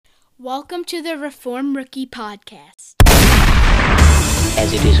Welcome to the Reform Rookie Podcast.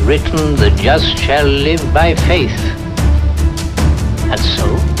 As it is written, the just shall live by faith. And so?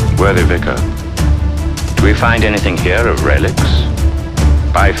 Worthy Vicar, do we find anything here of relics?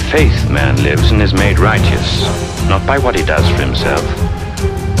 By faith man lives and is made righteous, not by what he does for himself.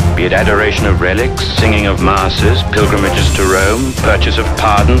 Be it adoration of relics, singing of masses, pilgrimages to Rome, purchase of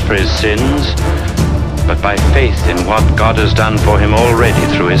pardon for his sins, but by faith in what God has done for him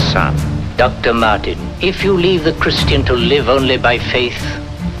already through his Son. Dr. Martin, if you leave the Christian to live only by faith,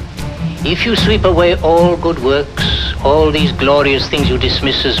 if you sweep away all good works, all these glorious things you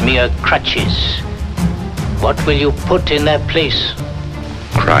dismiss as mere crutches, what will you put in their place?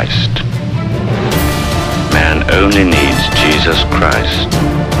 Christ. Man only needs Jesus Christ.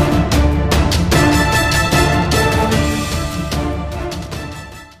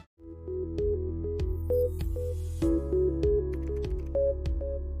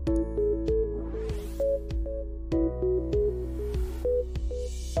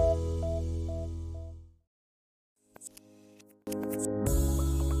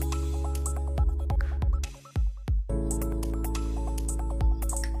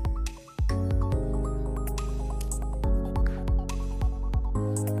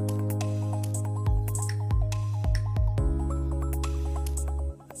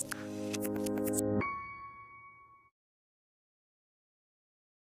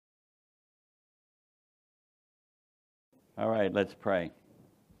 All right, let's pray.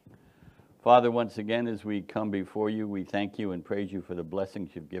 Father, once again, as we come before you, we thank you and praise you for the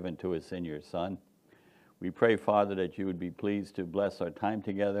blessings you've given to us in your Son. We pray, Father, that you would be pleased to bless our time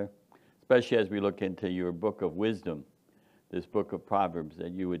together, especially as we look into your book of wisdom, this book of Proverbs,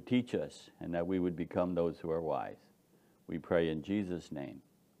 that you would teach us and that we would become those who are wise. We pray in Jesus' name.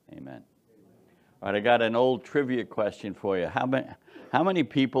 Amen. All right, I got an old trivia question for you. How many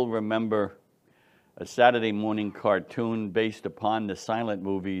people remember a Saturday morning cartoon based upon the silent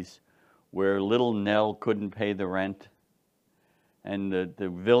movies where little Nell couldn't pay the rent, and the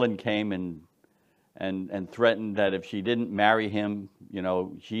villain came and threatened that if she didn't marry him, you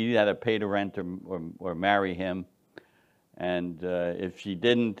know, she had to pay the rent or marry him, and if she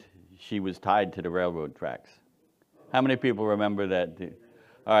didn't, she was tied to the railroad tracks. How many people remember that?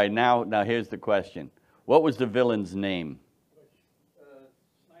 All right, now here's the question. What was the villain's name?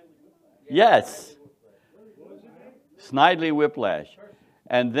 Yes. Snidely Whiplash.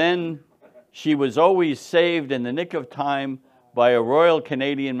 And then she was always saved in the nick of time by a Royal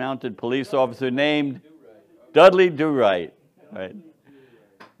Canadian Mounted Police officer named Dudley Do-Right. Right.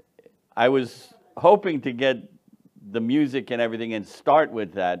 I was hoping to get the music and everything and start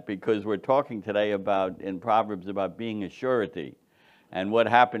with that because we're talking today about, in Proverbs, about being a surety and what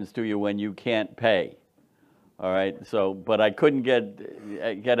happens to you when you can't pay. All right, so, but I couldn't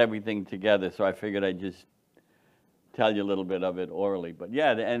get everything together, so I figured I'd just tell you a little bit of it orally. But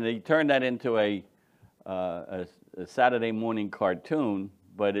yeah, and they turned that into a Saturday morning cartoon,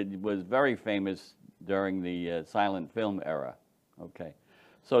 but it was very famous during the silent film era. Okay,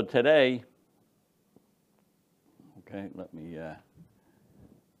 so today,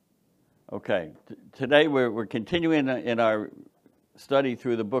 today we're continuing in our study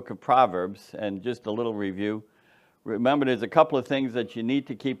through the book of Proverbs, and just a little review. Remember, there's a couple of things that you need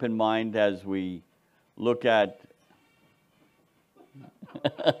to keep in mind as we look at.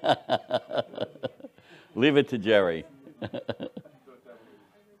 Leave it to Jerry.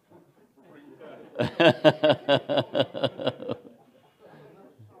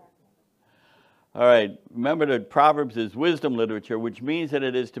 All right, remember that Proverbs is wisdom literature, which means that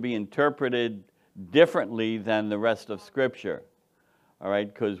it is to be interpreted differently than the rest of Scripture. All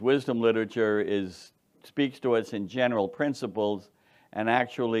right, because wisdom literature speaks to us in general principles and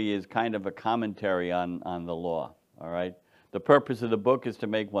actually is kind of a commentary on the law. All right, the purpose of the book is to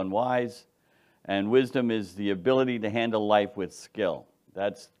make one wise, and wisdom is the ability to handle life with skill.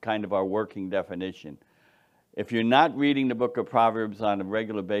 That's kind of our working definition. If you're not reading the book of Proverbs on a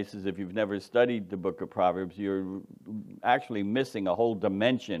regular basis, if you've never studied the book of Proverbs, you're actually missing a whole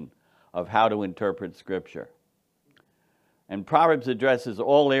dimension of how to interpret Scripture. And Proverbs addresses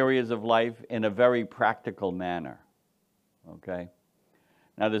all areas of life in a very practical manner. Okay?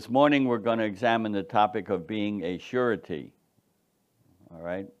 Now this morning we're going to examine the topic of being a surety. All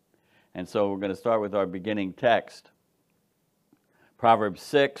right? And so we're going to start with our beginning text. Proverbs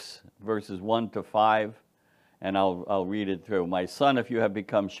 6, verses 1 to 5, and I'll read it through. My son, if you have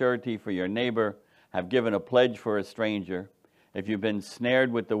become surety for your neighbor, have given a pledge for a stranger, if you've been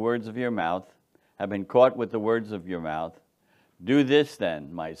snared with the words of your mouth, have been caught with the words of your mouth, do this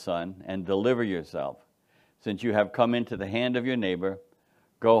then, my son, and deliver yourself, since you have come into the hand of your neighbor.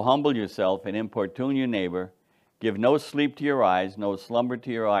 Go humble yourself and importune your neighbor. Give no sleep to your eyes, no slumber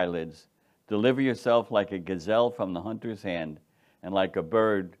to your eyelids. Deliver yourself like a gazelle from the hunter's hand, and like a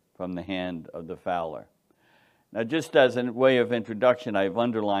bird from the hand of the fowler. Now, just as a way of introduction, I've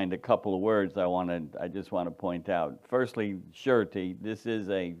underlined a couple of words I just want to point out. Firstly, surety. This is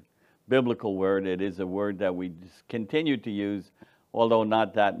a biblical word. It is a word that we continue to use, although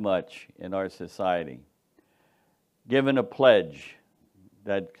not that much in our society. Given a pledge,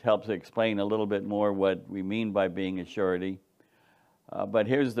 that helps explain a little bit more what we mean by being a surety. But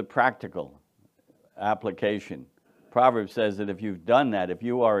here's the practical application. Proverbs says that if you've done that, if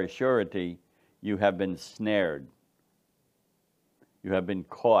you are a surety, you have been snared. You have been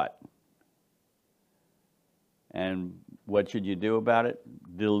caught. And what should you do about it?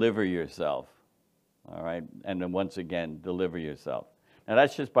 Deliver yourself. All right? And then once again, deliver yourself. Now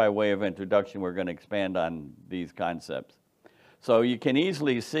that's just by way of introduction. We're going to expand on these concepts. So you can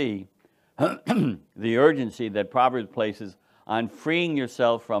easily see the urgency that Proverbs places on freeing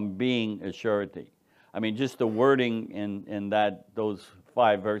yourself from being a surety. I mean, just the wording in those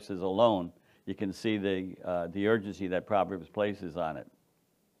 5 verses alone, you can see the urgency that Proverbs places on it.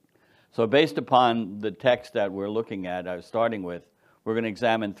 So based upon the text that we're looking at, starting with, we're going to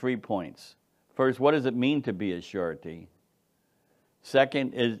examine 3 points. First, what does it mean to be a surety?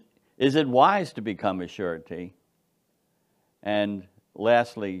 Second, is it wise to become a surety? And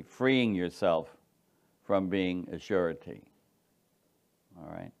lastly, freeing yourself from being a surety.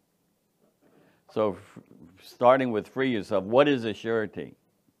 All right. So starting with free yourself, what is a surety?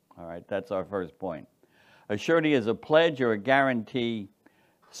 All right, that's our first point. A surety is a pledge or a guarantee,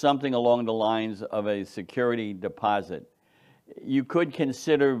 something along the lines of a security deposit. You could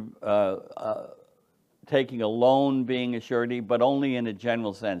consider taking a loan being a surety, but only in a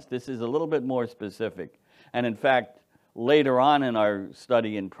general sense. This is a little bit more specific. And in fact, later on in our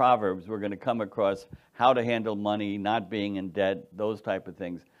study in Proverbs, we're going to come across how to handle money, not being in debt, those type of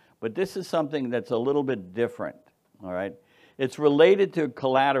things. But this is something that's a little bit different, all right? It's related to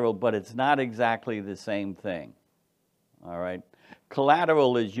collateral, but it's not exactly the same thing, all right?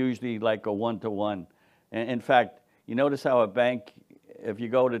 Collateral is usually like a one-to-one. In fact, you notice how a bank, if you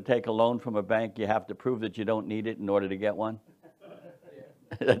go to take a loan from a bank, you have to prove that you don't need it in order to get one?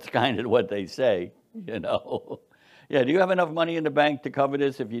 That's kind of what they say, you know? Yeah, do you have enough money in the bank to cover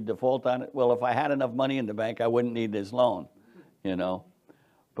this if you default on it? Well, if I had enough money in the bank, I wouldn't need this loan, you know?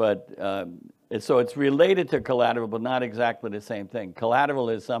 But so it's related to collateral, but not exactly the same thing. Collateral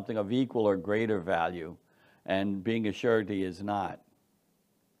is something of equal or greater value, and being a surety is not.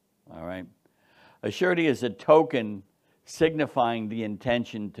 All right? A surety is a token signifying the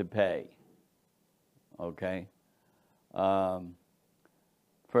intention to pay. Okay? For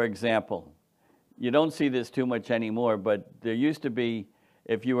example, you don't see this too much anymore, but there used to be,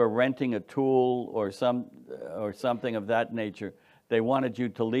 if you were renting a tool or something of that nature, they wanted you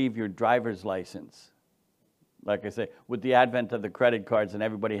to leave your driver's license. Like I say, with the advent of the credit cards and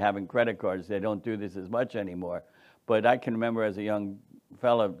everybody having credit cards, they don't do this as much anymore. But I can remember as a young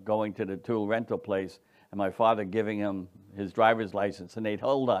fella going to the tool rental place and my father giving him his driver's license, and they'd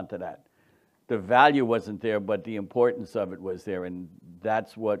hold on to that. The value wasn't there, but the importance of it was there, and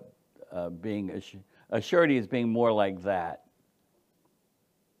that's what being a surety is, being more like that.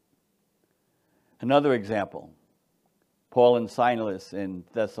 Another example, Paul and Silas in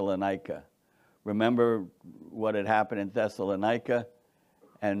Thessalonica. Remember what had happened in Thessalonica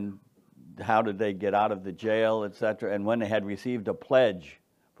and how did they get out of the jail, etc. And when they had received a pledge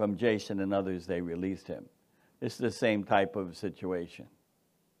from Jason and others, they released him. This is the same type of situation.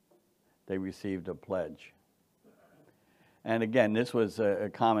 They received a pledge. And again, this was a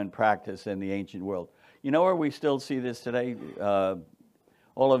common practice in the ancient world. You know where we still see this today?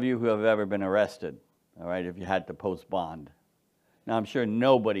 All of you who have ever been arrested, all right, if you had to post bond. Now, I'm sure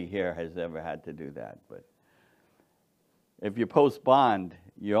nobody here has ever had to do that, but if you post bond,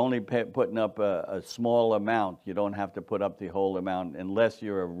 you're only putting up a small amount. You don't have to put up the whole amount unless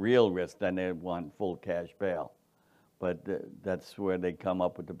you're a real risk, then they want full cash bail. But that's where they come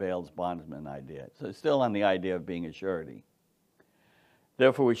up with the bail's bondsman idea. So it's still on the idea of being a surety.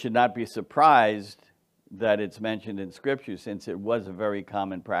 Therefore, we should not be surprised that it's mentioned in Scripture, since it was a very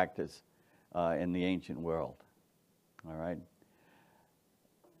common practice in the ancient world. All right?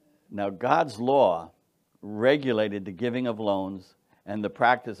 Now, God's law regulated the giving of loans and the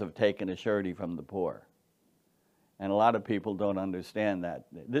practice of taking a surety from the poor. And a lot of people don't understand that.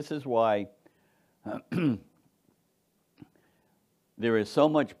 This is why there is so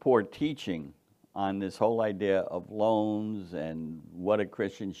much poor teaching on this whole idea of loans and what a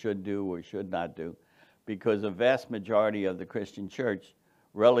Christian should do or should not do, because a vast majority of the Christian church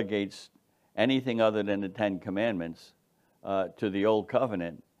relegates anything other than the Ten Commandments to the Old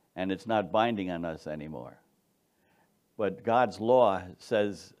Covenant, and it's not binding on us anymore. But God's law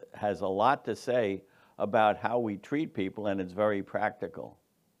has a lot to say about how we treat people, and it's very practical.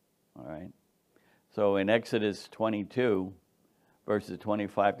 All right? So in Exodus 22, verses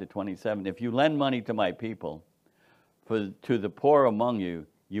 25 to 27, if you lend money to my people, to the poor among you,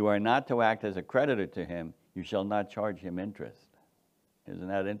 you are not to act as a creditor to him. You shall not charge him interest. Isn't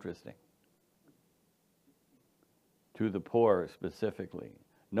that interesting? To the poor specifically.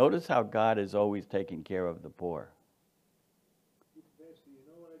 Notice how God is always taking care of the poor. Pastor, you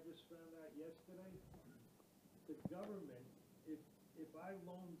know what I just found out yesterday? The government, if I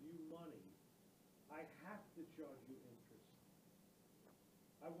loaned you money, I have to charge you interest.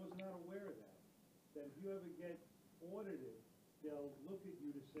 I was not aware of that. That if you ever get audited, they'll look at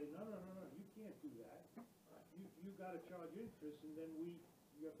you to say, no, you can't do that. You got to charge interest, and then you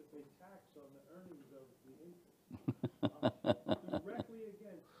have to pay tax on the earnings of the interest. Directly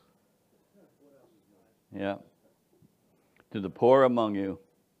against, what else is not? Yeah. To the poor among you,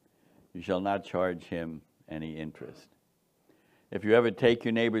 you shall not charge him any interest. If you ever take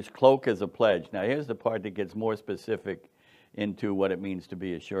your neighbor's cloak as a pledge, now here's the part that gets more specific into what it means to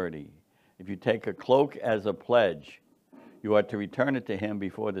be a surety. If you take a cloak as a pledge, you are to return it to him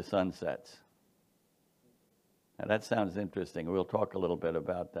before the sun sets. Now that sounds interesting. We'll talk a little bit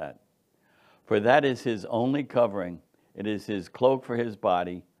about that. For that is his only covering. It is his cloak for his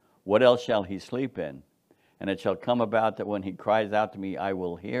body. What else shall he sleep in? And it shall come about that when he cries out to me, I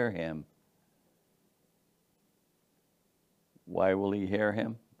will hear him. Why will he hear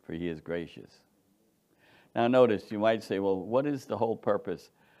him? For he is gracious. Now notice, you might say, well, what is the whole purpose?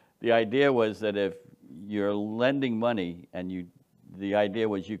 The idea was that if you're lending money, and the idea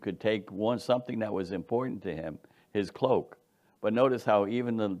was you could take something that was important to him, his cloak. But notice how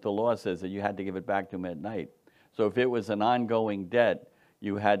even the law says that you had to give it back to him at night. So if it was an ongoing debt,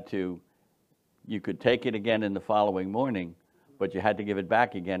 you could take it again in the following morning, but you had to give it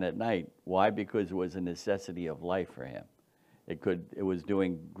back again at night. Why? Because it was a necessity of life for him. It was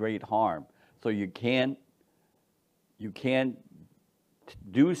doing great harm. So you can't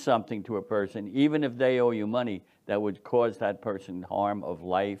do something to a person, even if they owe you money, that would cause that person harm of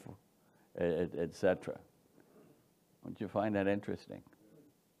life, etc. Don't you find that interesting?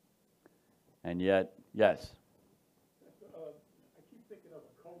 And yet, yes. I keep thinking of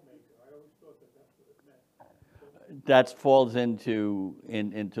a co-maker. I always thought that's what it meant. That falls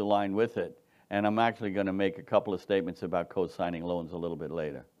into line with it. And I'm actually going to make a couple of statements about co-signing loans a little bit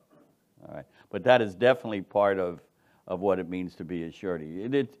later. All right. But that is definitely part of what it means to be a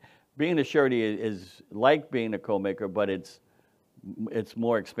surety. Being a surety is like being a co-maker, but it's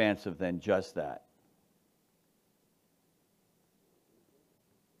more expansive than just that.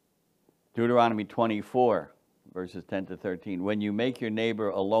 Deuteronomy 24, verses 10 to 13. When you make your neighbor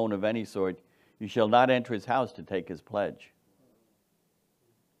a loan of any sort, you shall not enter his house to take his pledge.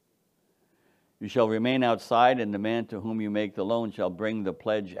 You shall remain outside, and the man to whom you make the loan shall bring the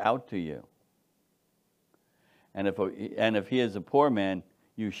pledge out to you. And if he is a poor man,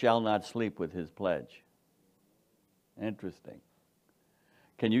 you shall not sleep with his pledge. Interesting.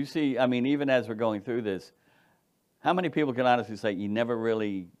 Can you see, I mean, even as we're going through this, how many people can honestly say you never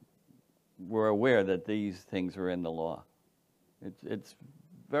really were aware that these things were in the law? It's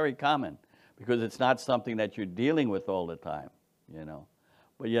very common, because it's not something that you're dealing with all the time, you know.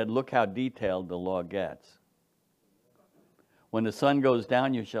 But yet look how detailed the law gets. When the sun goes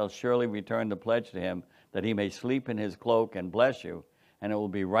down, you shall surely return the pledge to him, that he may sleep in his cloak and bless you, and it will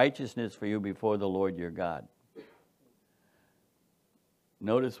be righteousness for you before the Lord your God.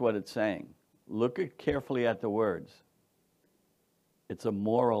 Notice what it's saying. Look carefully at the words. It's a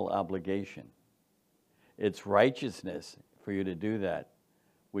moral obligation. It's righteousness for you to do that,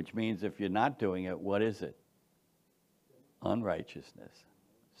 which means if you're not doing it, what is it? Unrighteousness,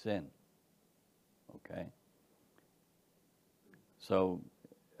 sin. Okay? So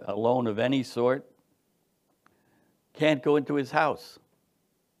a loan of any sort can't go into his house.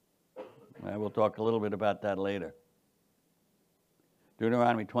 I will talk a little bit about that later.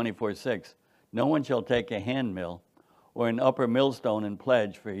 Deuteronomy 24:6. No one shall take a hand mill or an upper millstone in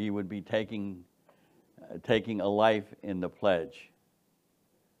pledge, for he would be taking a life in the pledge.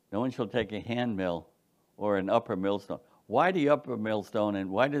 No one shall take a hand mill or an upper millstone. Why the upper millstone, and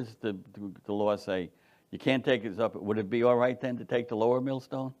why does the law say you can't take his upper? Would it be all right then to take the lower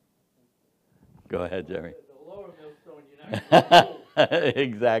millstone? Go ahead, Jerry. The lower millstone, you're not going to do.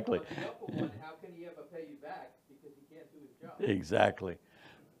 Exactly. But the upper one, how can he ever pay you back because he can't do his job? Exactly.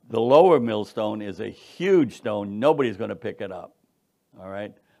 The lower millstone is a huge stone. Nobody's going to pick it up. all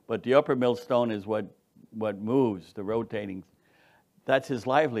right? But the upper millstone is what moves, the rotating. That's his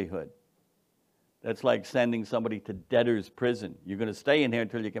livelihood. That's like sending somebody to debtor's prison. You're going to stay in here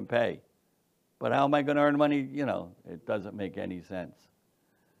until you can pay. But how am I going to earn money? You know, it doesn't make any sense.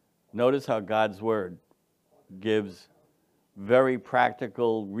 Notice how God's word gives very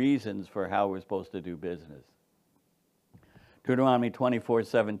practical reasons for how we're supposed to do business. Deuteronomy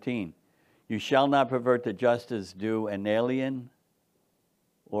 24:17. You shall not pervert the justice due an alien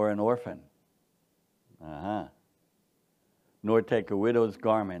or an orphan. Nor take a widow's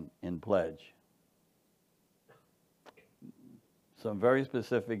garment in pledge. Some very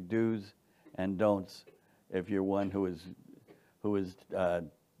specific do's and don'ts if you're one who is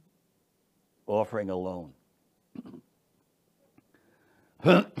offering a loan.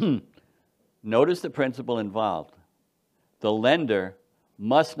 Notice the principle involved. The lender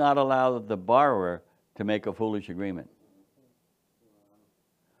must not allow the borrower to make a foolish agreement.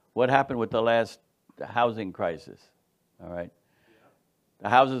 What happened with the last housing crisis? All right. The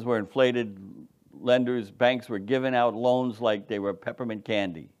houses were inflated. Lenders, banks were giving out loans like they were peppermint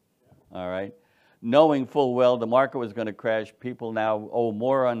candy. All right. Knowing full well the market was going to crash, people now owe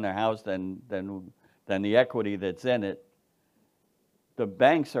more on their house than the equity that's in it. The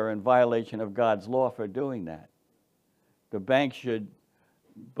banks are in violation of God's law for doing that. The banks should,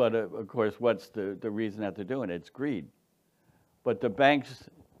 but of course, what's the reason that they're doing it? It's greed. But the banks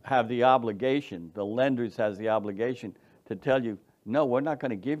have the obligation, the lenders has the obligation to tell you, no, we're not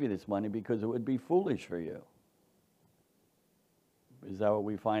going to give you this money because it would be foolish for you. Is that what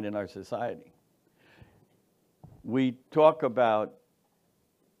we find in our society? We talk about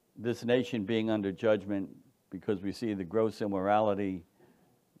this nation being under judgment because we see the gross immorality,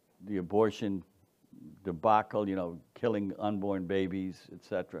 the abortion debacle, you know, killing unborn babies,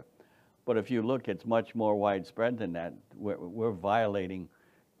 etc. But if you look, it's much more widespread than that. We're violating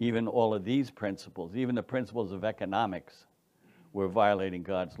even all of these principles, even the principles of economics. We're violating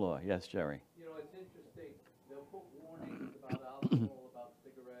God's law. Yes, Jerry? You know, it's interesting. They'll put warnings about alcohol, about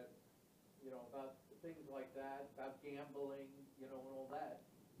cigarettes, you know, about things like that, about gambling, you know, and all that.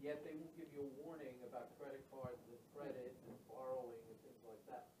 Yet they won't give you a warning about credit cards and credit and borrowing and things like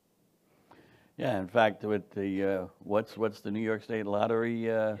that. Yeah, in fact, with the what's the New York State Lottery?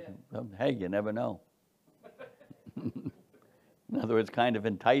 Hey, you never know. In other words, kind of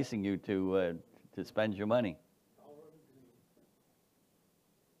enticing you to spend your money.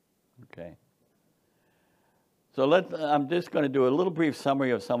 Okay. So I'm just going to do a little brief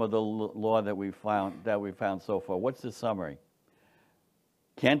summary of some of the law that we found so far. What's the summary?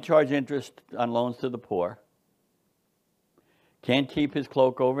 Can't charge interest on loans to the poor. Can't keep his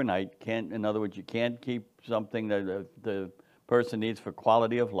cloak overnight. In other words, you can't keep something that the person needs for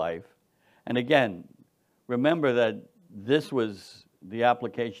quality of life. And again, remember that this was the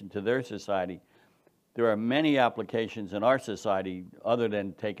application to their society. There are many applications in our society other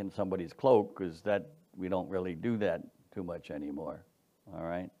than taking somebody's cloak, because that we don't really do that too much anymore. All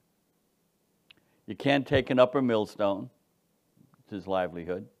right? You can't take an upper millstone. It's his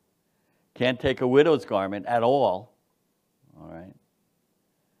livelihood. Can't take a widow's garment at all. All right?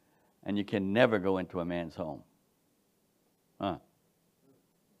 And you can never go into a man's home.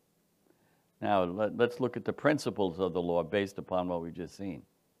 Now, let's look at the principles of the law based upon what we've just seen.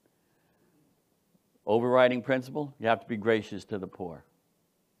 Overriding principle, you have to be gracious to the poor.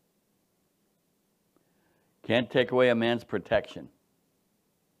 Can't take away a man's protection.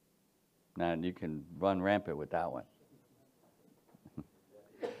 Now, you can run rampant with that one.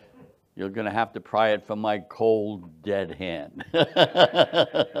 You're going to have to pry it from my cold, dead hand.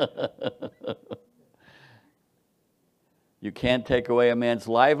 You can't take away a man's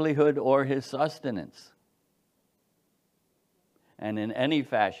livelihood or his sustenance. And in any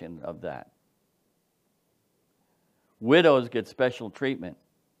fashion of that. Widows get special treatment.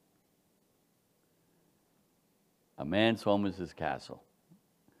 A man's home is his castle.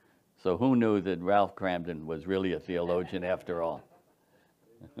 So who knew that Ralph Cramden was really a theologian after all?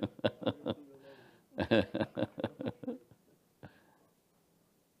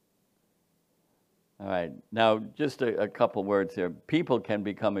 All right, now just a couple words here. People can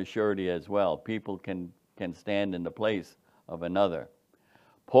become a surety as well. People can stand in the place of another.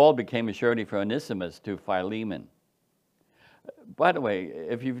 Paul became a surety for Onesimus to Philemon. By the way,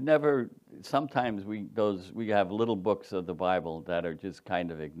 if you've never, sometimes we have little books of the Bible that are just kind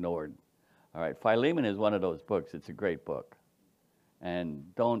of ignored. All right, Philemon is one of those books. It's a great book, and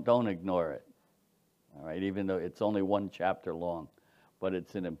don't ignore it. All right, even though it's only one chapter long, but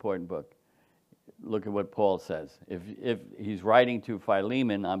it's an important book. Look at what Paul says. If he's writing to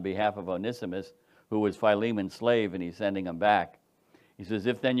Philemon on behalf of Onesimus, who was Philemon's slave, and he's sending him back, He says,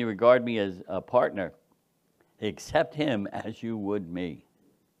 if then you regard me as a partner, accept him as you would me.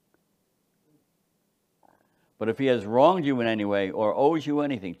 But if he has wronged you in any way or owes you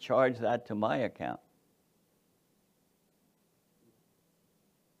anything, charge that to my account.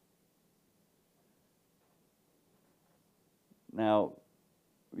 Now,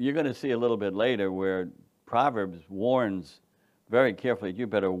 you're going to see a little bit later where Proverbs warns very carefully, you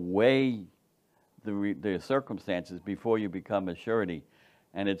better weigh the circumstances before you become a surety.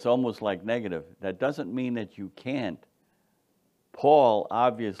 And it's almost like negative. That doesn't mean that you can't. Paul,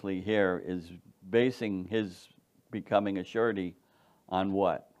 obviously, here is basing his becoming a surety on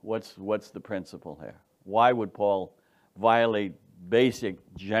what? What's the principle here? Why would Paul violate basic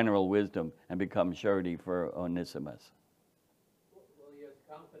general wisdom and become surety for Onesimus? Well, he has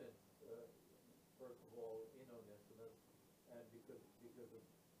confidence, first of all, in Onesimus, and because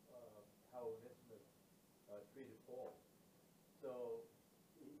of how Onesimus treated Paul. So,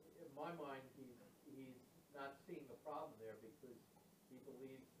 in my mind, he's not seeing a problem there because he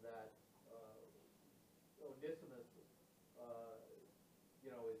believes that Onesimus, is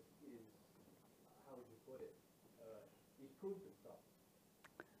how would you put it? He's proved himself.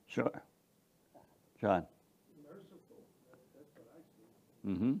 Sure. John? Merciful, that's what I see.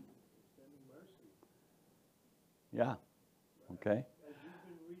 Mm-hmm. Extending mercy. Yeah. Okay. As you've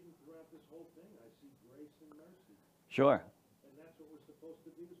been reading throughout this whole thing, I see grace and mercy. Sure. And that's what we're supposed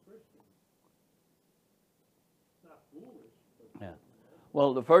to be as Christians. It's not foolish, but Yeah.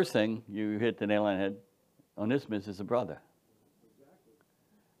 Well, the first thing, you hit the nail on the head, Onesimus is a brother. exactly.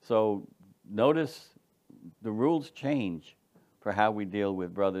 So notice the rules change for how we deal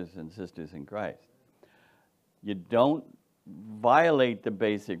with brothers and sisters in Christ. You don't violate the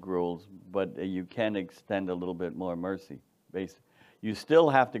basic rules, but you can extend a little bit more mercy. You still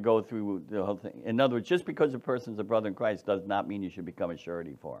have to go through the whole thing. In other words, just because a person's a brother in Christ does not mean you should become a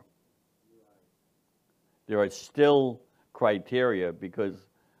surety for him. There are still criteria because,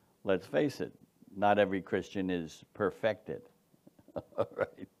 let's face it, not every Christian is perfected. Right?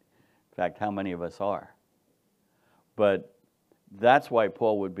 In fact, how many of us are? But that's why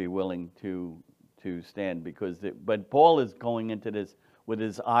Paul would be willing to stand, but Paul is going into this with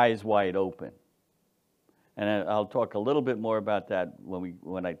his eyes wide open. And I'll talk a little bit more about that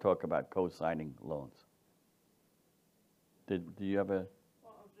when I talk about co-signing loans. Do you have a...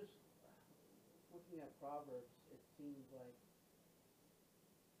 Well, I'm just looking at Proverbs. It seems like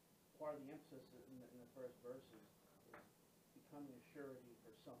part of the emphasis in the first verses is becoming a surety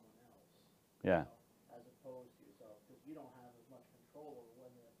for someone else. Yeah. As opposed to yourself, because you don't have as much control over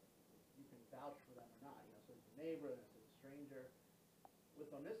whether you can vouch for them or not. So it's a neighbor, it's a stranger.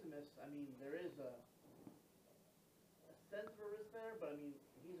 With Onesimus, I mean, there is a sense of a risk there, but I mean,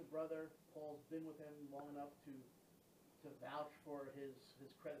 he's a brother. Paul's been with him long enough to vouch for his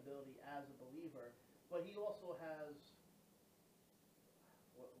credibility as a believer. But he also has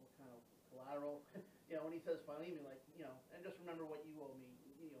what kind of collateral? When he says Philemon, and just remember what you owe me.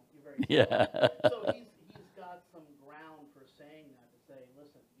 You're very Yeah. So he's got some ground for saying that, to say,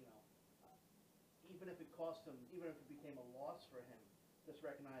 listen, even if it cost him, even if it became a loss for him, just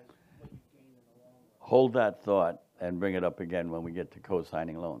recognize what you gained in the long run. Hold that thought and bring it up again when we get to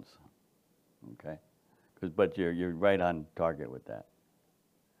co-signing loans. Okay? But you're right on target with that.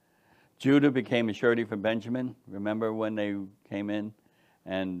 Judah became a surety for Benjamin. Remember when they came in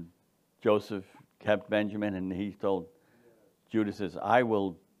and Joseph kept Benjamin, and he told Judah, says, I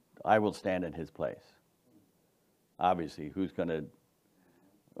will stand in his place. Obviously, who's going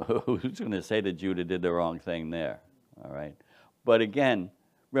to say that Judah did the wrong thing there? All right. But again,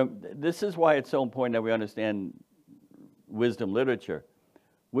 this is why it's so important that we understand wisdom literature.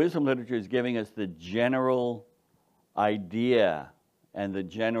 Wisdom literature is giving us the general idea and the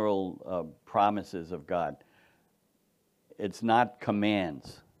general promises of God. It's not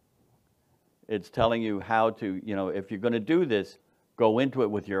commands. It's telling you how to, if you're going to do this, go into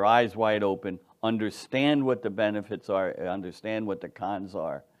it with your eyes wide open, understand what the benefits are, understand what the cons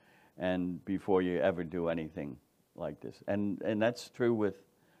are, and before you ever do anything like this. And that's true with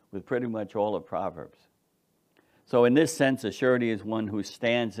pretty much all of Proverbs. So in this sense, a surety is one who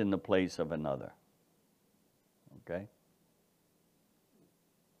stands in the place of another. Okay?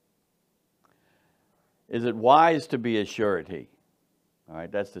 Is it wise to be a surety? All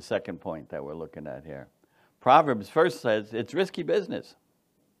right, that's the second point that we're looking at here. Proverbs first says it's risky business.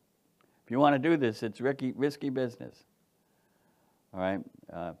 If you want to do this, it's risky business. All right?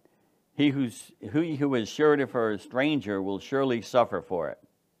 He who is surety for a stranger will surely suffer for it,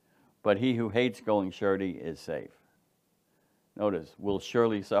 but he who hates going surety is safe. Notice, will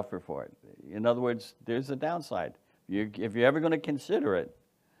surely suffer for it. In other words, there's a downside. If If you're ever going to consider it,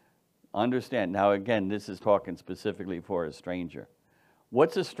 understand. Now, again, this is talking specifically for a stranger.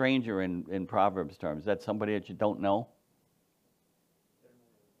 What's a stranger in Proverbs terms? Is that somebody that you don't know?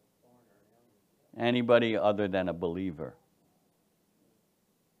 Anybody other than a believer.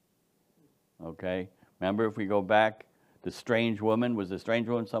 Okay? Remember, if we go back, the strange woman, was the strange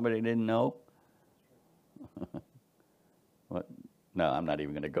woman somebody they didn't know? What? No, I'm not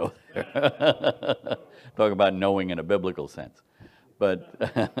even going to go there. Talk about knowing in a biblical sense.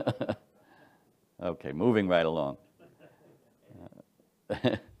 But, okay, moving right along.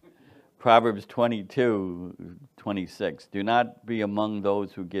 Proverbs 22:26. Do not be among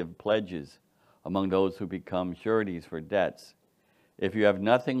those who give pledges, among those who become sureties for debts. If you have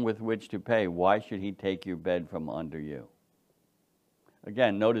nothing with which to pay, why should he take your bed from under you?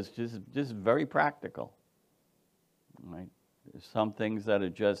 Again, notice just very practical. Right? There's some things that are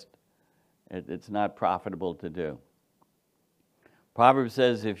just, it's not profitable to do. Proverbs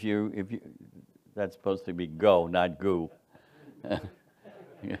says if you that's supposed to be go, not goo. If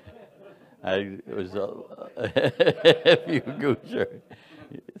you go, sure.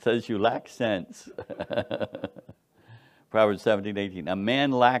 It says you lack sense. Proverbs 17:18. A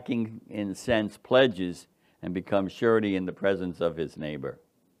man lacking in sense pledges and becomes surety in the presence of his neighbor.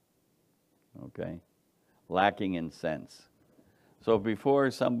 Okay? Lacking in sense. So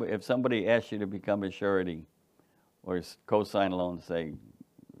if somebody asks you to become a surety or co-sign a loan, say,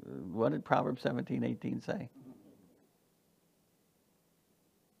 what did Proverbs 17:18 say?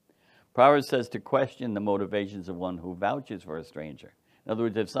 Proverbs says to question the motivations of one who vouches for a stranger. In other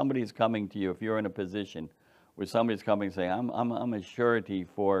words, if somebody's coming to you, if you're in a position where somebody's coming and saying, I'm a surety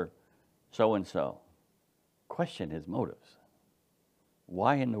for so-and-so, question his motives.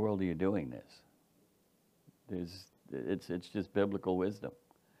 Why in the world are you doing this? It's just biblical wisdom.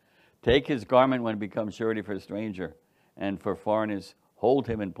 Take his garment when it becomes surety for a stranger, and for foreigners, hold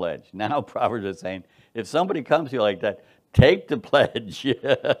him in pledge. Now Proverbs is saying, if somebody comes to you like that, take the pledge.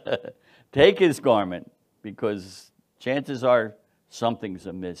 Take his garment, because chances are something's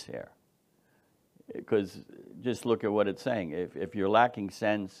amiss here. Because just look at what it's saying. If you're lacking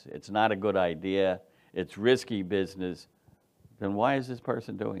sense, it's not a good idea, it's risky business, then why is this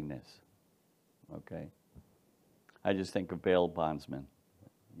person doing this? Okay? I just think of bail bondsmen,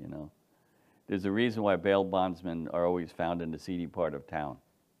 you know. There's a reason why bail bondsmen are always found in the seedy part of town.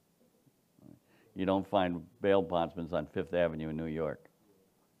 You don't find bail bondsmen on Fifth Avenue in New York.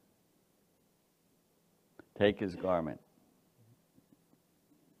 Take his garment.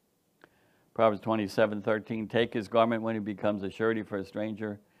 Proverbs 27:13. Take his garment when he becomes a surety for a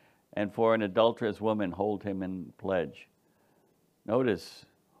stranger, and for an adulterous woman hold him in pledge. Notice,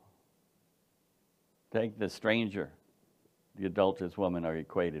 take the stranger, the adulterous woman are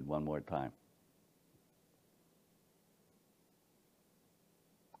equated one more time.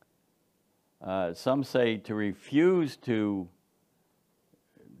 Some say to refuse to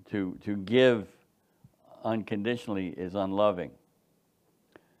give unconditionally is unloving.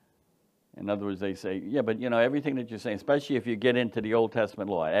 In other words, they say, yeah, but you know, everything that you're saying, especially if you get into the Old Testament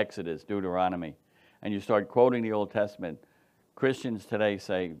law, Exodus, Deuteronomy, and you start quoting the Old Testament, Christians today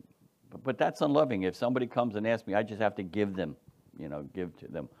say, but that's unloving. If somebody comes and asks me, I just have to give them, you know, give to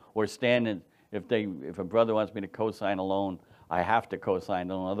them. Or stand in, if a brother wants me to co-sign a loan, I have to co-sign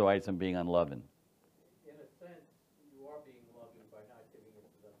the loan, otherwise I'm being unloving. In a sense, you are being loving by not giving it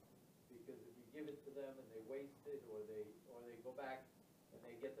to them. Because if you give it to them and they waste it, or they go back and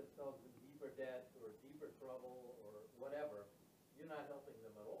they get themselves in deeper debt or deeper trouble or whatever, you're not helping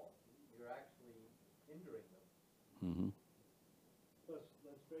them at all. You're actually hindering them. Mm-hmm. Plus,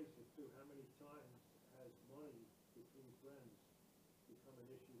 let's face it too, how many times has money between friends become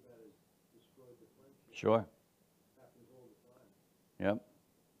an issue that has destroyed the friendship? Sure. Happens all the time. Yep.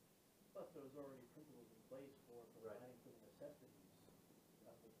 Plus, there was already principles in place for providing for the necessities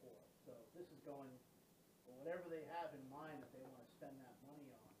before. So this is going, for whatever they have in mind that they want to spend that money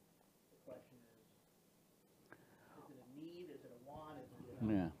on, the question is it a need, is it a want, is it a...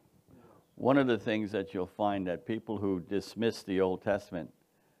 Yeah. One of the things that you'll find that people who dismiss the Old Testament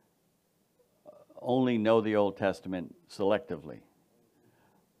only know the Old Testament selectively.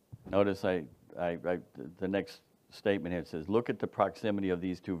 Notice the next statement here says, look at the proximity of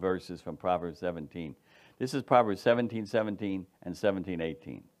these two verses from Proverbs 17. This is Proverbs 17:17 and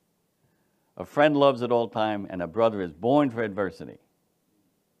 17:18. A friend loves at all time, and a brother is born for adversity.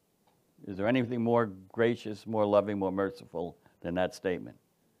 Is there anything more gracious, more loving, more merciful than that statement?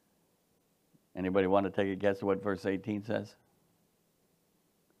 Anybody want to take a guess at what verse 18 says?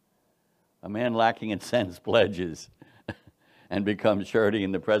 A man lacking in sense pledges and becomes surety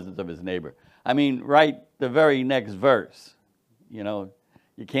in the presence of his neighbor. I mean, write the very next verse. You know,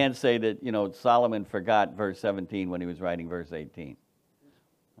 you can't say that, you know, Solomon forgot verse 17 when he was writing verse 18.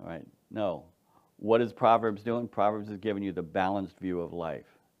 All right? No. What is Proverbs doing? Proverbs is giving you the balanced view of life.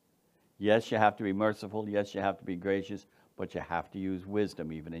 Yes, you have to be merciful. Yes, you have to be gracious. But you have to use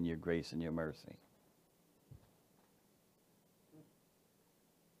wisdom even in your grace and your mercy.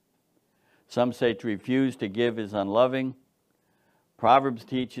 Some say to refuse to give is unloving. Proverbs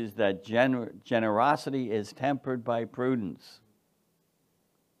teaches that generosity is tempered by prudence.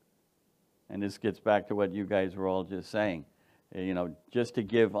 And this gets back to what you guys were all just saying. You know, just to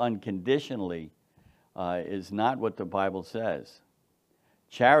give unconditionally is not what the Bible says.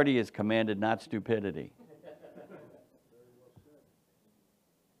 Charity is commanded, not stupidity.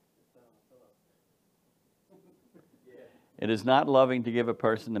 It is not loving to give a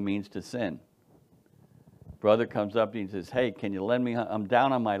person the means to sin. Brother comes up and he says, hey, can you lend me, I'm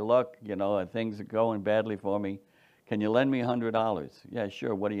down on my luck, you know, and things are going badly for me. Can you lend me $100? Yeah,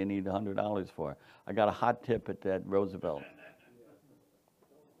 sure. What do you need $100 for? I got a hot tip at that Roosevelt.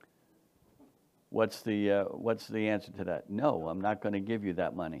 What's the answer to that? No, I'm not going to give you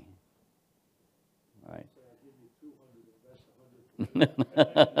that money. All right.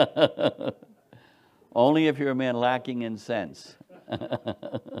 Only if you're a man lacking in sense.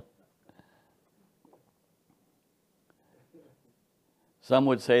 Some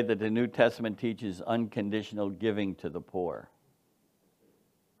would say that the New Testament teaches unconditional giving to the poor.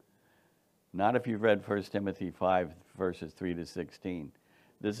 Not if you've read 1 Timothy 5, verses 3 to 16.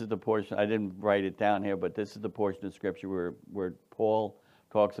 This is the portion, I didn't write it down here, but this is the portion of Scripture where Paul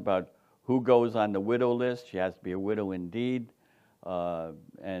talks about who goes on the widow list. She has to be a widow indeed.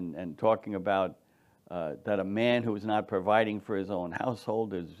 And talking about that a man who is not providing for his own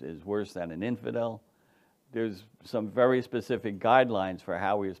household is worse than an infidel. There's some very specific guidelines for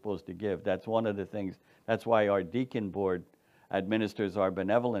how we're supposed to give. That's one of the things. That's why our deacon board administers our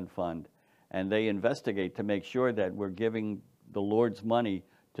benevolent fund, and they investigate to make sure that we're giving the Lord's money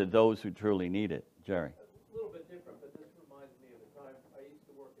to those who truly need it. Jerry. A little bit different, but this reminds me of the time I used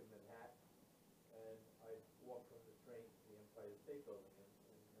to work in Manhattan, and I walked from the train to the Empire State Building, and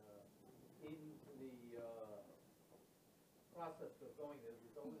in the process of going there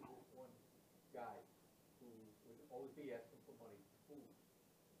was always this one guy who would always be asking for money for food.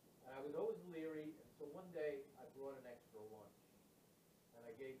 And I was always leery, and so one day I brought an extra lunch, and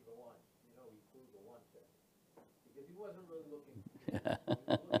I gave him the lunch. You know, he threw the lunch at me. Because he wasn't really looking for food. He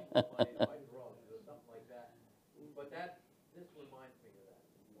was looking for my drugs or something like that. But this reminds me of that.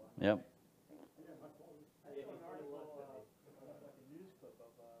 Yep. I saw an article, like a news clip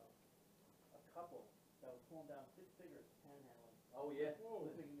of a couple that was pulling down 6 figures panhandling. Oh, yeah.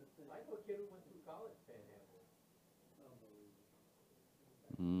 Living in the city. I know a kid who went through college panhandling.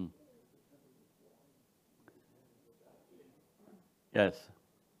 Mm. Yes.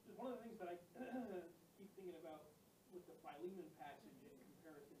 One of the things that I keep thinking about with the Philemon passage in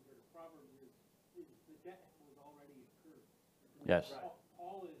comparison here to Proverbs is the debt was already incurred. Yes.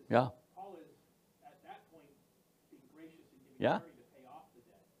 Paul is at that point being gracious and giving charity to pay off the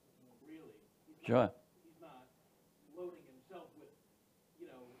debt. Really, he's not loading himself with, you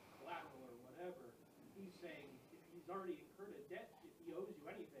know, collateral or whatever. He's saying if he's already incurred a debt, if he owes you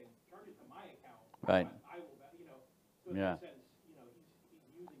anything, charge it to my account. Right. I will, you know. So in that sense,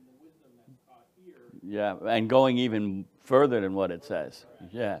 yeah, and going even further than what it says.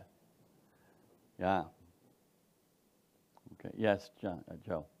 Yeah. Yeah. Okay. Yes, Joe. Was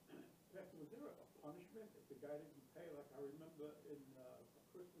there a punishment if the guy didn't pay? Like I remember in A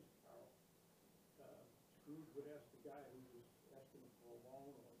Christmas Carol, Scrooge would ask the guy who was asking him for a loan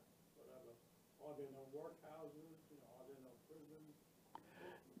or whatever, are there no workhouses? You know, are there no prisons?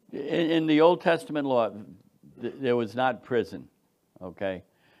 In the Old Testament law, there was not prison. Okay.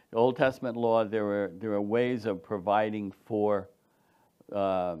 The Old Testament law, there were ways of providing for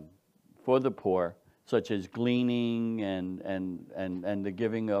the poor, such as gleaning and the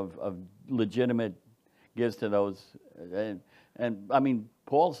giving of legitimate gifts to those. And I mean,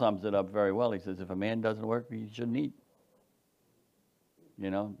 Paul sums it up very well. He says, if a man doesn't work, he shouldn't eat.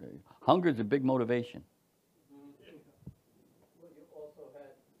 You know, hunger is a big motivation. Well, you also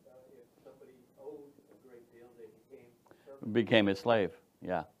had, if somebody owed a great deal, they became a slave.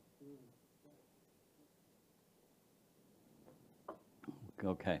 Yeah.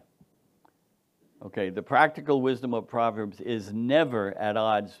 Okay, the practical wisdom of Proverbs is never at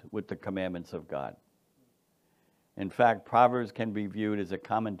odds with the commandments of God. In fact, Proverbs can be viewed as a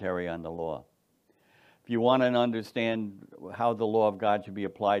commentary on the law. If you want to understand how the law of God should be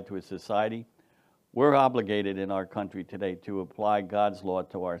applied to a society, we're obligated in our country today to apply God's law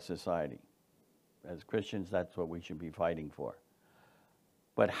to our society. As Christians, that's what we should be fighting for.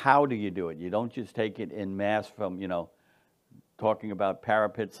 But how do you do it? You don't just take it in mass from, talking about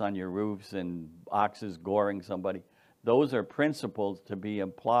parapets on your roofs and oxes goring somebody. Those are principles to be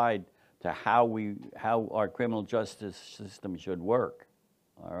applied to how our criminal justice system should work.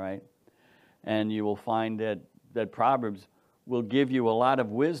 All right? And you will find that Proverbs will give you a lot of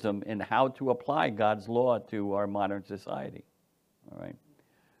wisdom in how to apply God's law to our modern society. All right?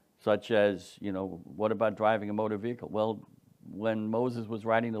 Such as, what about driving a motor vehicle? Well, when Moses was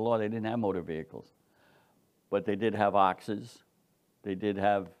writing the law, they didn't have motor vehicles. But they did have oxes. They did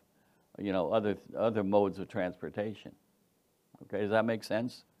have, other modes of transportation. Okay, does that make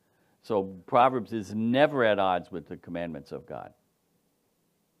sense? So Proverbs is never at odds with the commandments of God.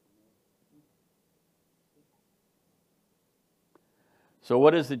 So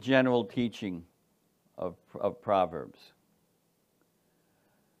what is the general teaching of Proverbs?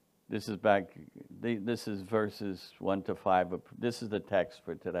 This is verses 1 to 5. This is the text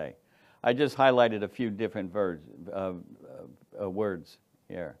for today. I just highlighted a few different words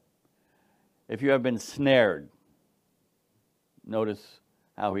here. If you have been snared, notice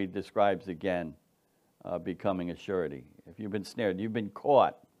how he describes again becoming a surety. If you've been snared, you've been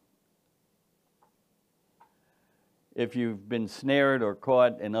caught. If you've been snared or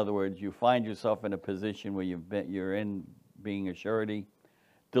caught, in other words, you find yourself in a position where you're in being a surety,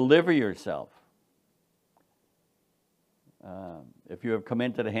 deliver yourself. If you have come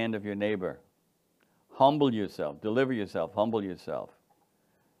into the hand of your neighbor, humble yourself, deliver yourself, humble yourself.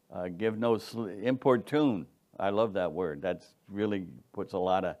 Give no importune. I love that word. That's really puts a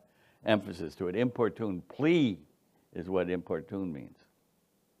lot of emphasis to it. Importune. Plea is what importune means.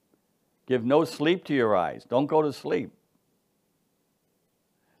 Give no sleep to your eyes. Don't go to sleep.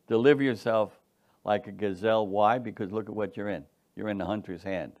 Deliver yourself like a gazelle. Why? Because look at what you're in. You're in the hunter's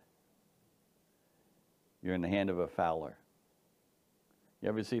hand. You're in the hand of a fowler. You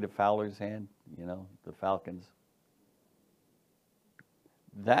ever see the fowler's hand? The falcons.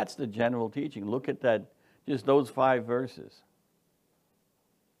 That's the general teaching. Look at that, just those 5 verses.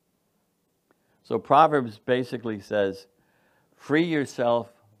 So Proverbs basically says, free yourself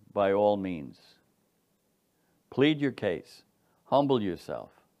by all means. Plead your case. Humble yourself.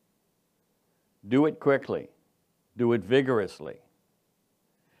 Do it quickly. Do it vigorously.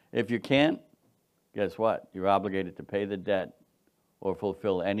 If you can't, guess what? You're obligated to pay the debt or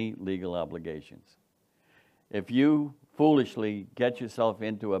fulfill any legal obligations. If you foolishly get yourself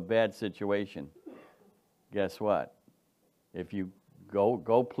into a bad situation, guess what? If you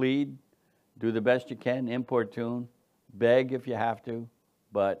go plead, do the best you can, importune, beg if you have to,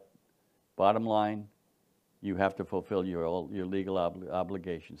 but bottom line, you have to fulfill your legal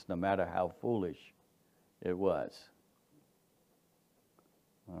obligations, no matter how foolish it was.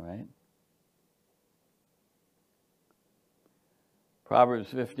 All right?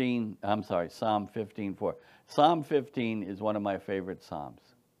 Psalm 15:4. Psalm 15 is one of my favorite psalms.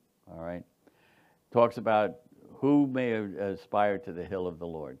 All right? Talks about who may aspire to the hill of the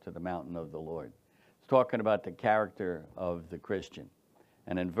Lord, to the mountain of the Lord. It's talking about the character of the Christian.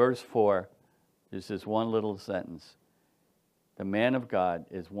 And in verse 4, there's this one little sentence. The man of God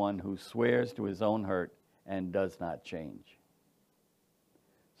is one who swears to his own hurt and does not change.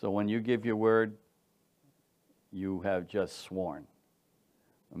 So when you give your word, you have just sworn.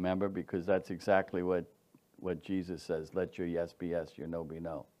 Remember, because that's exactly what Jesus says. Let your yes be yes, your no be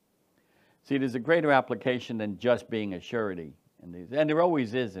no. See, there's a greater application than just being a surety in these, and there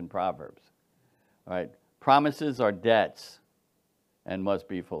always is in Proverbs. All right, promises are debts and must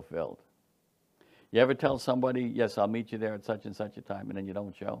be fulfilled. You ever tell somebody, yes, I'll meet you there at such and such a time, and then you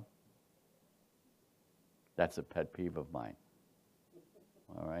don't show? That's a pet peeve of mine.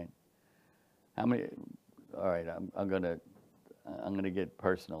 All right. How many? All right, I'm gonna get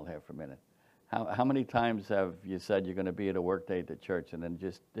personal here for a minute. How many times have you said you're going to be at a work day at the church and then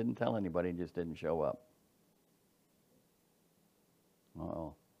just didn't tell anybody and just didn't show up?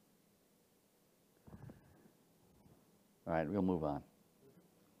 Uh-oh. All right, we'll move on.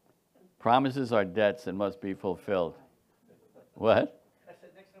 Promises are debts and must be fulfilled. What? I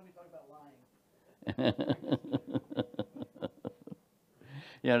said next time we talk about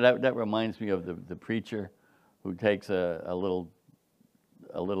lying. That reminds me of the preacher who takes a little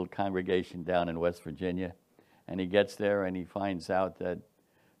congregation down in West Virginia, and he gets there and he finds out that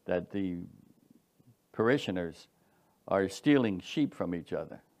the parishioners are stealing sheep from each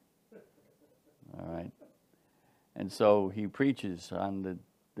other. All right, and so he preaches on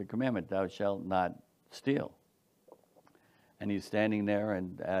the commandment, "Thou shalt not steal." And he's standing there,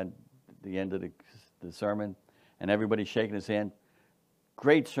 and at the end of the sermon, and everybody's shaking his hand.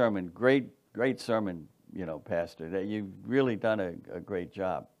 Great sermon, great great sermon, you know, Pastor. That you've really done a great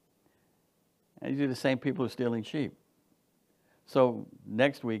job. And these are the same people who are stealing sheep. So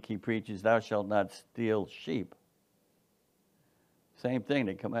next week he preaches, thou shalt not steal sheep. Same thing.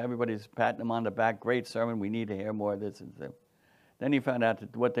 They come, everybody's patting him on the back. Great sermon. We need to hear more of this and that. Then he found out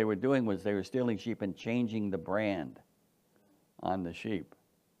that what they were doing was they were stealing sheep and changing the brand on the sheep.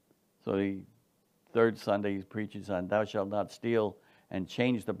 So the third Sunday he preaches on thou shalt not steal and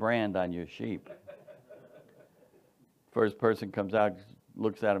change the brand on your sheep. First person comes out,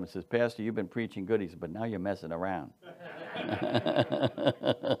 looks at him and says, Pastor, you've been preaching good. He said, but now you're messing around.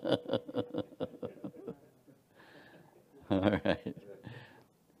 All right.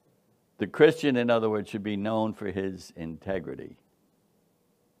 The Christian, in other words, should be known for his integrity.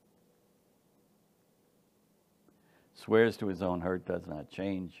 Swears to his own hurt, does not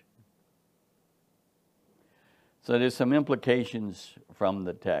change. So there's some implications from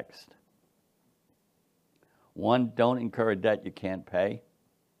the text. One, don't incur a debt you can't pay.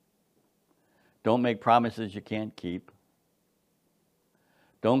 Don't make promises you can't keep.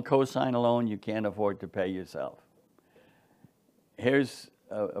 Don't co-sign a loan you can't afford to pay yourself. Here's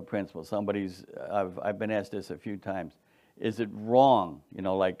a principle. I've been asked this a few times. Is it wrong? You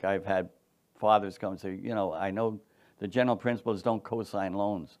know, like I've had fathers come and say, you know, I know the general principle is don't co-sign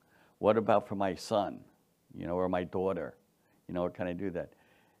loans. What about for my son, you know, or my daughter? You know, can I do that?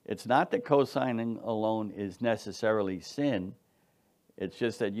 It's not that co-signing a loan is necessarily sin. It's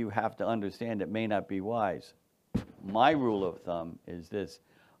just that you have to understand it may not be wise. My rule of thumb is this.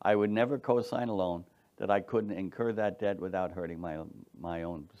 I would never co-sign a loan that I couldn't incur that debt without hurting my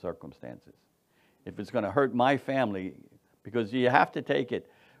own circumstances. If it's going to hurt my family, because you have to take it.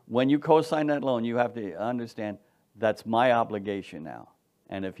 When you co-sign that loan, you have to understand that's my obligation now.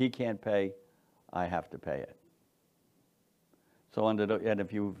 And if he can't pay, I have to pay it. So and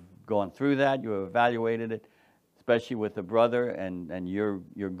if you've gone through that, you have evaluated it, especially with a brother, and you're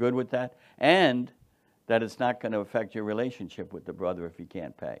good with that, and that it's not going to affect your relationship with the brother if he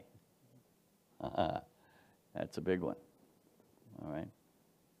can't pay. That's a big one. All right?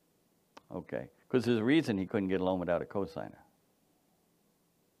 Okay. Because there's a reason he couldn't get a loan without a cosigner.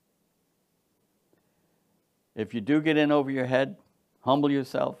 If you do get in over your head, humble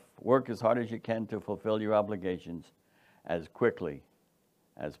yourself, work as hard as you can to fulfill your obligations as quickly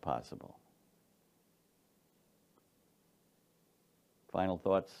as possible. Final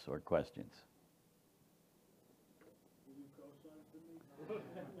thoughts or questions?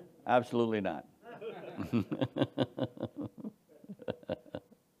 Absolutely not.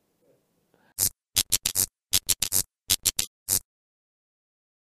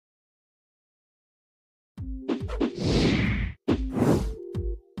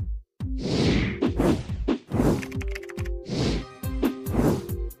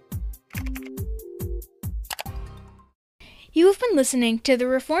 You have been listening to the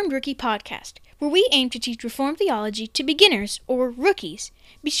Reformed Rookie Podcast, where we aim to teach Reformed theology to beginners or rookies.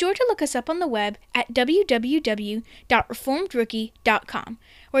 Be sure to look us up on the web at www.reformedrookie.com,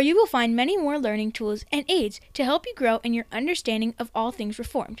 where you will find many more learning tools and aids to help you grow in your understanding of all things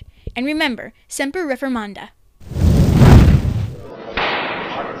Reformed. And remember, Semper Reformanda.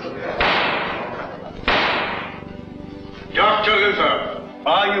 Dr. Luther,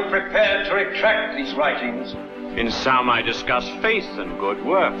 are you prepared to retract these writings? In some I discuss faith and good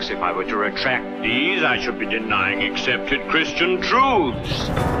works. If I were to retract these, I should be denying accepted Christian truths.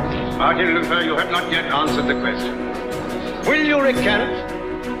 Martin Luther, you have not yet answered the question. Will you recant,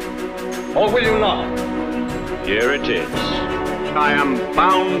 or will you not? Here it is. I am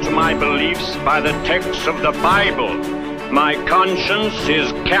bound to my beliefs by the texts of the Bible. My conscience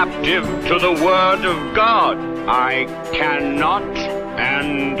is captive to the Word of God. I cannot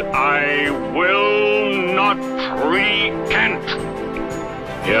and I will not recant.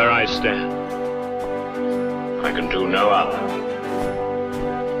 Here I stand. I can do no other.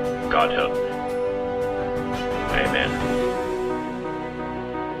 God help me. Amen.